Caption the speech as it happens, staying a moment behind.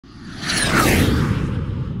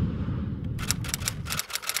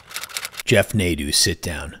Jeff Nadu Sit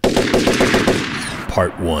Down.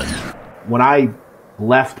 Part 1. When I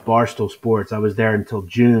left Barstool Sports, I was there until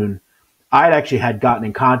June. I had gotten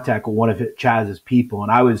in contact with one of Chaz's people,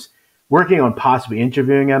 and I was working on possibly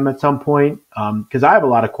interviewing him at some point because I have a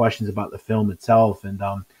lot of questions about the film itself. And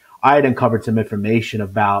I had uncovered some information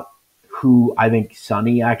about who I think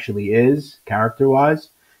Sonny actually is,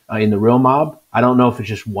 character-wise, in the real mob. I don't know if it's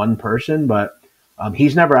just one person, but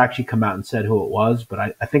he's never actually come out and said who it was, but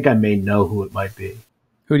I think I may know who it might be.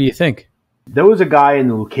 Who do you think? There was a guy in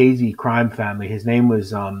the Lucchese crime family. His name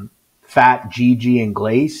was Fat Gigi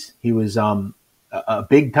Inglace. He was a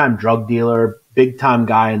big-time drug dealer, big-time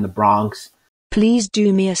guy in the Bronx. Please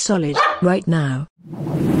do me a solid right now.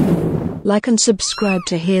 Like and subscribe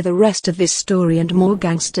to hear the rest of this story and more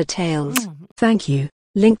gangster tales. Thank you.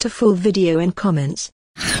 Link to full video in comments.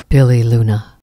 Billy Luna.